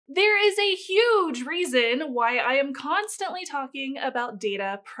There is a huge reason why I am constantly talking about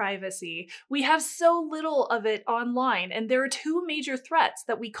data privacy. We have so little of it online, and there are two major threats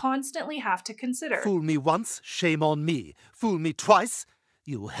that we constantly have to consider. Fool me once, shame on me. Fool me twice,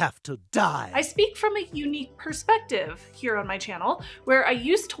 you have to die. I speak from a unique perspective here on my channel, where I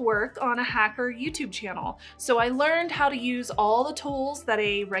used to work on a hacker YouTube channel. So I learned how to use all the tools that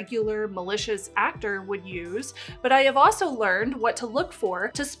a regular malicious actor would use, but I have also learned what to look for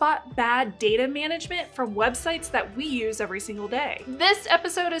to spot bad data management from websites that we use every single day. This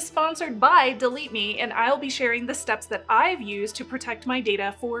episode is sponsored by Delete Me, and I'll be sharing the steps that I've used to protect my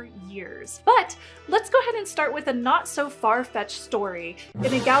data for years. But let's go ahead and start with a not so far-fetched story.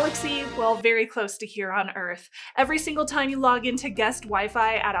 In a galaxy, well, very close to here on Earth, every single time you log into guest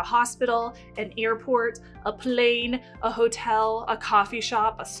Wi-Fi at a hospital, an airport, a plane, a hotel, a coffee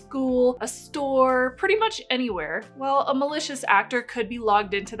shop, a school, a store, pretty much anywhere, well, a malicious actor could be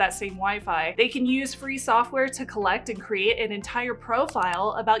logged into that same Wi-Fi. They can use free software to collect and create an entire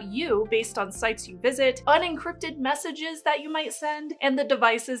profile about you based on sites you visit, unencrypted messages that you might send, and the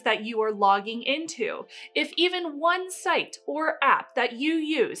devices that you are logging into. If even one site or app that you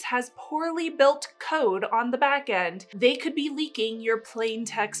use has poorly built code on the back end, they could be leaking your plain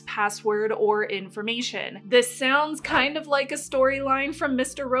text password or information. This sounds kind of like a storyline from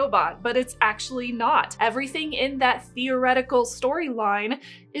Mr. Robot, but it's actually not. Everything in that theoretical storyline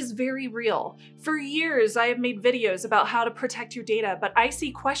is very real. For years, I have made videos about how to protect your data, but I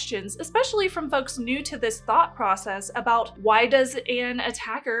see questions, especially from folks new to this thought process, about why does an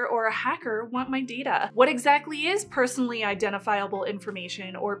attacker or a hacker want my data? What exactly is personally identifiable information,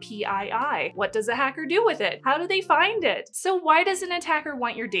 or PII? What does a hacker do with it? How do they find it? So why does an attacker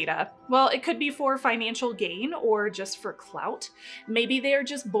want your data? Well, it could be for financial gain or just for clout. Maybe they are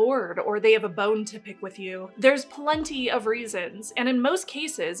just bored or they have a bone to pick with you. There's plenty of reasons, and in most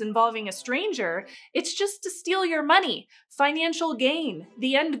cases involving a stranger, it's just to steal your money. Financial gain.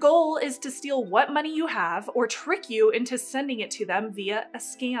 The end goal is to steal what money you have or trick you into sending it to them via a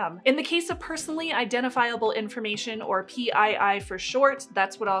scam. In the case of personally identifiable information, or PII for short,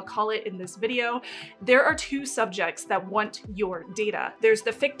 that's what I'll call it in this video, there are two subjects that want your data. There's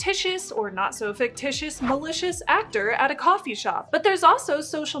the fictitious or not so fictitious malicious actor at a coffee shop, but there's also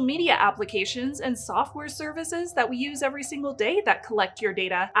social media applications and software services that we use every single day that collect your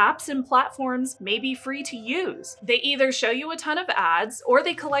data. Apps and platforms may be free to use. They either show you a ton of ads, or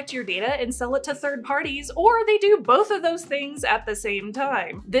they collect your data and sell it to third parties, or they do both of those things at the same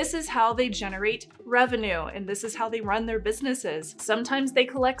time. This is how they generate revenue, and this is how they run their businesses. Sometimes they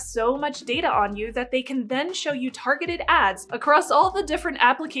collect so much data on you that they can then show you targeted ads across all the different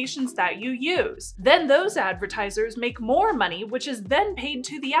applications that you use. Then those advertisers make more money, which is then paid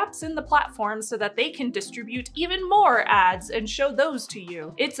to the apps and the platforms so that they can distribute even more ads and show those to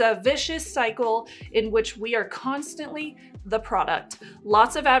you. It's a vicious cycle in which we are constantly the product.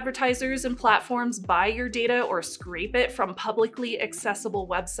 Lots of advertisers and platforms buy your data or scrape it from publicly accessible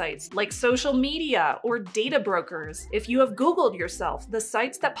websites like social media or data brokers. If you have Googled yourself, the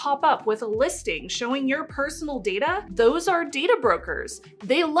sites that pop up with a listing showing your personal data, those are data brokers.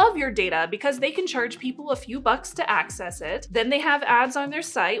 They love your data because they can charge people a few bucks to access it. Then they have ads on their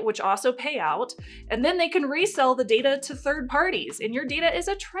site, which also pay out, and then they can resell the data to third parties, and your data is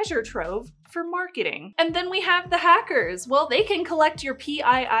a treasure trove for marketing. And then we have the hackers. Well, they can collect your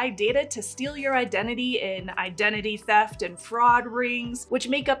PII data to steal your identity in identity theft and fraud rings, which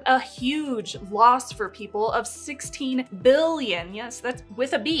make up a huge loss for people of 16 billion, yes, that's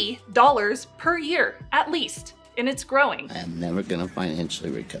with a B, dollars per year, at least. And it's growing. I am never gonna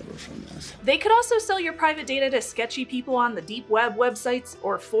financially recover from this. They could also sell your private data to sketchy people on the deep web websites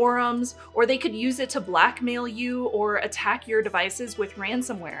or forums, or they could use it to blackmail you or attack your devices with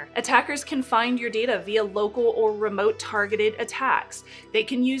ransomware. Attackers can find your data via local or remote targeted attacks. They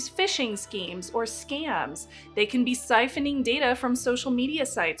can use phishing schemes or scams. They can be siphoning data from social media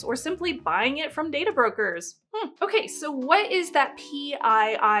sites or simply buying it from data brokers. Okay, so what is that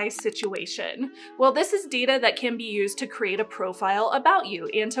PII situation? Well, this is data that can be used to create a profile about you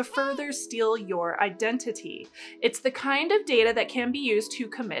and to further steal your identity. It's the kind of data that can be used to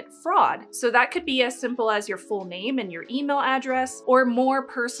commit fraud. So that could be as simple as your full name and your email address, or more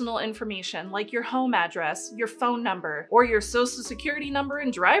personal information like your home address, your phone number, or your social security number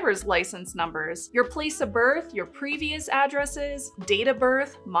and driver's license numbers, your place of birth, your previous addresses, date of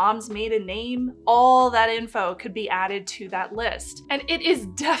birth, mom's maiden name, all that info info could be added to that list. And it is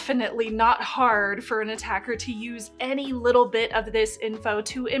definitely not hard for an attacker to use any little bit of this info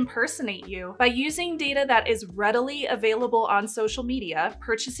to impersonate you. By using data that is readily available on social media,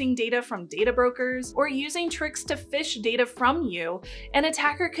 purchasing data from data brokers, or using tricks to fish data from you, an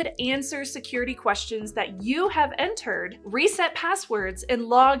attacker could answer security questions that you have entered, reset passwords, and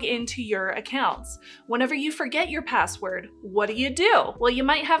log into your accounts. Whenever you forget your password, what do? Well, you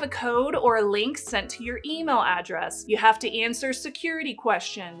might have a code or a link sent to your email address. You have to answer security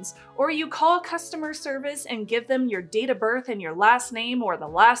questions, or you call customer service and give them your date of birth and your last name or the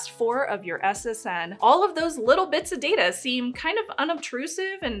last 4 of your SSN. All of those little bits of data seem kind of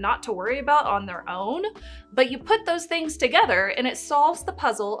unobtrusive and not to worry about on their own, but you put those things together and it solves the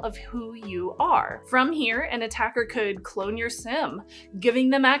puzzle of who you are. From here, an attacker could clone your SIM, giving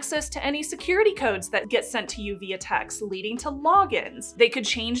them access to any security codes that get sent to you via text, leading to logins. They could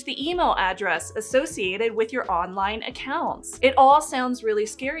change the email address associated with your online accounts. It all sounds really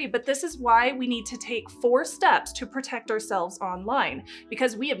scary, but this is why we need to take 4 steps to protect ourselves online,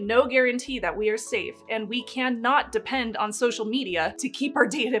 because we have no guarantee that we are safe, and we cannot depend on social media to keep our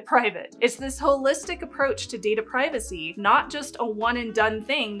data private. It's this holistic approach to data privacy, not just a one and done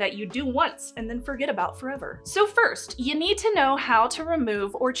thing that you do once and then forget about forever. So first, you need to know how to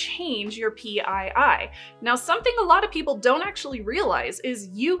remove or change your PII. Now, something a lot of people don't actually realize is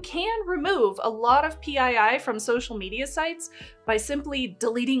you can remove a lot of PII from social media sites by simply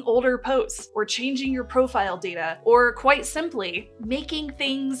deleting older posts or changing your profile data, or quite simply, making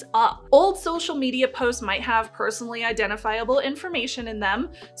things up. Old social media posts might have personally identifiable information in them,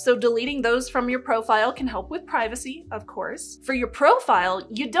 so deleting those from your profile can help with privacy, of course. For your profile,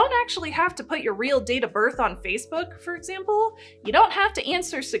 you don't actually have to put your real date of birth on Facebook, for example. You don't have to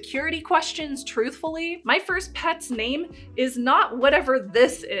answer security questions truthfully. My first pet's name is not whatever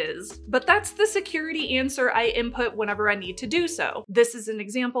this is, but that's the security answer I input whenever I need to do so. This is an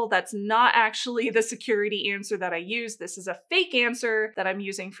example that's not actually the security answer that I use. This is a fake answer that I'm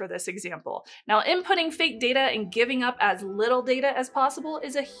using for this example. Now, inputting fake data and giving up as little data as possible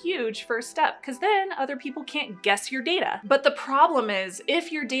is a huge first step, because then other people can't guess your data. But the problem is,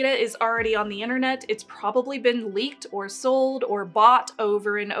 if your data is already on the internet, it's probably been leaked or sold or bought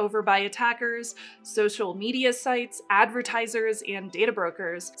over and over by attackers, social media sites, advertisers, and data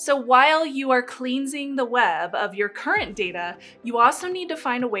brokers. So while you are cleansing the web of your current data, you also need to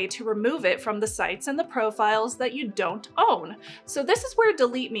find a way to remove it from the sites and the profiles that you don't own. So this is where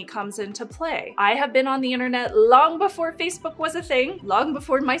Delete Me comes into play. I have been on the internet long before Facebook was a thing, long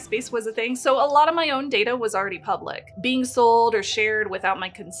before MySpace was a thing, so a lot of my own data was already public, being sold or shared without my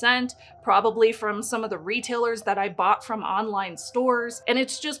consent, probably from some of the retailers that I bought from online stores, and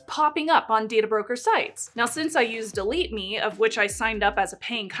it's just popping up on data broker sites. Now, since I use Delete Me, of which I signed up as a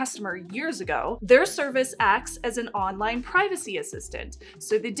paying customer years ago, their service acts as an online privacy assistant.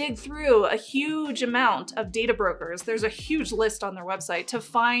 So they dig through a huge amount of data brokers. There's a huge list on their website to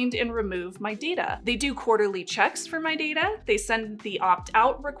find and remove my data. They do quarterly checks for my data. They send the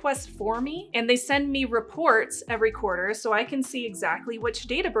opt-out request for me, and they send me reports every quarter so I can see exactly which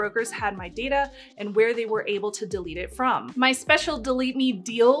data brokers had my data and where they were able to delete it from. My special Delete Me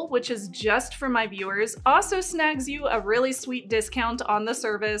deal, which is just for my viewers, also snags you a really sweet discount on the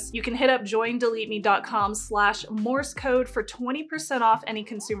service. You can hit up joindeleteme.com/Morse code for 20% off any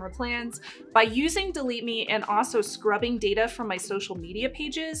consumer plans. By using Delete Me and also scrubbing data from my social media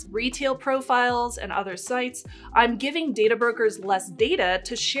pages, retail profiles, and other sites, I'm giving data brokers less data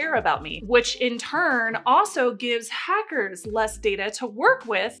to share about me, which in turn also gives hackers less data to work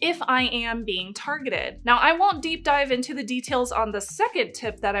with if I am being targeted. Now, I won't deep dive into the details on the second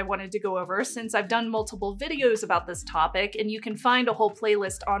tip that I wanted to go over, since I've done multiple videos about this topic, and you can find a whole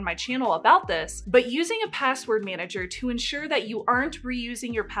playlist on my channel about this, but using a password manager to ensure that you aren't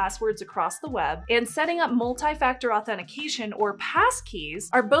reusing your passwords across the web and setting up multi-factor authentication or passkeys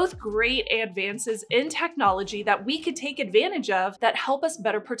are both great advances in technology that we could take advantage of that help us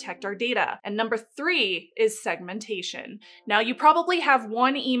better protect our data. And number 3 is segmentation. Now, you probably have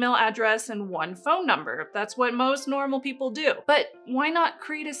one email address and one phone number. That's what most normal people do. But why not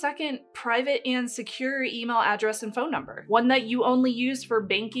create a second private and secure email address and phone number? One that you only use for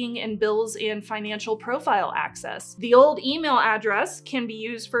banking and bills and financial profile access. The old email address can be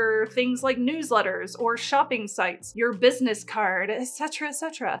used for things like newsletters or shopping sites, your business card, etc.,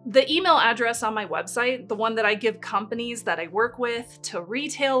 etc. The email address on my website, the one that I give companies that I work with, to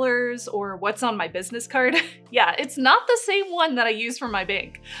retailers, or what's on my business card, yeah, it's not the same one that I use for my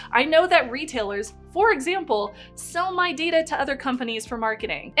bank. I know that retailers For example, sell my data to other companies for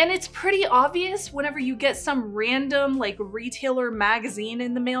marketing. And it's pretty obvious whenever you get some random like retailer magazine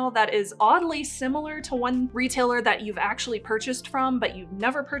in the mail that is oddly similar to one retailer that you've actually purchased from, but you've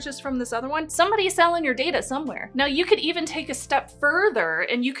never purchased from this other one. Somebody's selling your data somewhere. Now you could even take a step further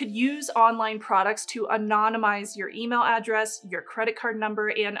and you could use online products to anonymize your email address, your credit card number,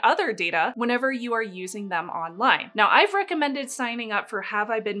 and other data whenever you are using them online. Now I've recommended signing up for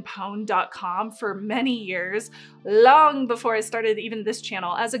haveibeenpwned.com for many years, long before I started even this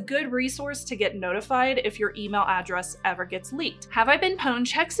channel, as a good resource to get notified if your email address ever gets leaked. Have I Been Pwned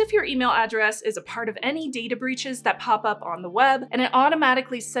checks if your email address is a part of any data breaches that pop up on the web, and it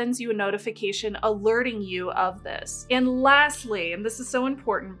automatically sends you a notification alerting you of this. And lastly, and this is so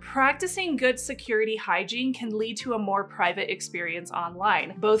important, practicing good security hygiene can lead to a more private experience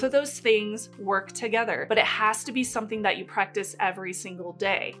online. Both of those things work together, but it has to be something that you practice every single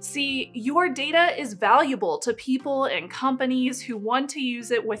day. See, your data is valuable to people and companies who want to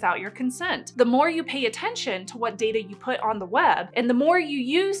use it without your consent. The more you pay attention to what data you put on the web, and the more you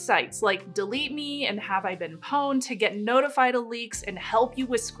use sites like Delete Me and Have I Been Pwned to get notified of leaks and help you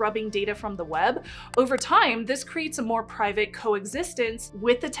with scrubbing data from the web, over time, this creates a more private coexistence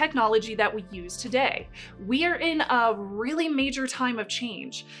with the technology that we use today. We are in a really major time of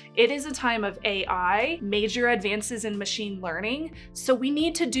change. It is a time of AI, major advances in machine learning, so we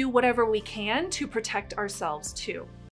need to do whatever we can to protect ourselves too.